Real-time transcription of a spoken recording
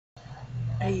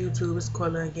Hey YouTube, it's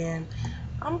Quilla again.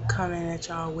 I'm coming at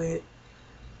y'all with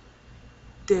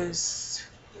this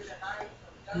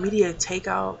media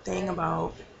takeout thing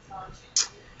about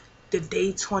the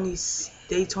day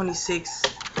 26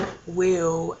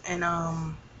 Will and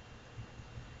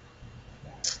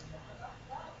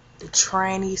the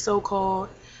tranny so-called,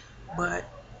 but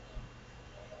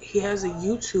he has a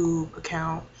YouTube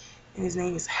account and his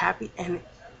name is Happy, and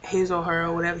his or her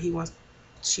or whatever he wants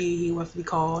to be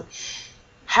called,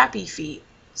 Happy Feet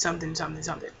something something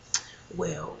something.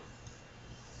 Well,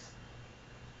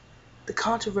 the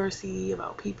controversy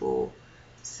about people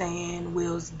saying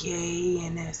Will's gay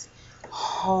and that's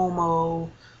homo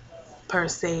per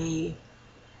se,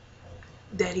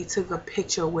 that he took a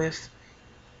picture with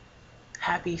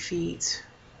Happy Feet,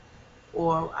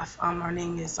 or her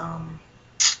name is damn,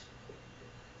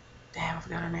 I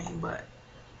forgot her name, but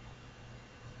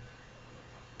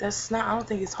that's not, I don't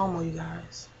think it's homo, you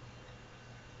guys.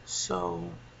 So,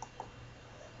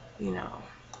 you know,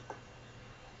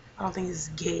 I don't think it's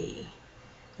gay.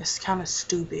 It's kind of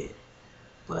stupid.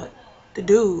 But the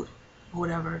dude,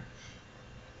 whatever,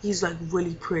 he's like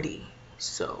really pretty.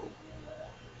 So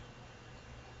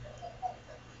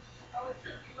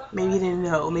maybe he didn't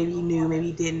know, maybe he knew, maybe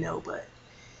he didn't know, but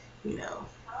you know,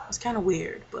 it's kind of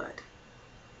weird, but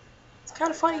it's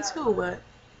kind of funny too. But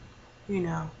you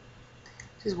know,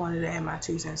 just wanted to add my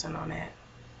 2 cents in on that.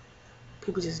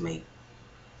 People just make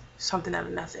something out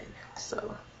of nothing.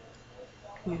 So,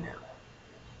 you know,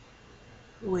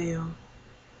 well,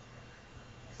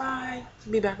 bye.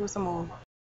 Be back with some more.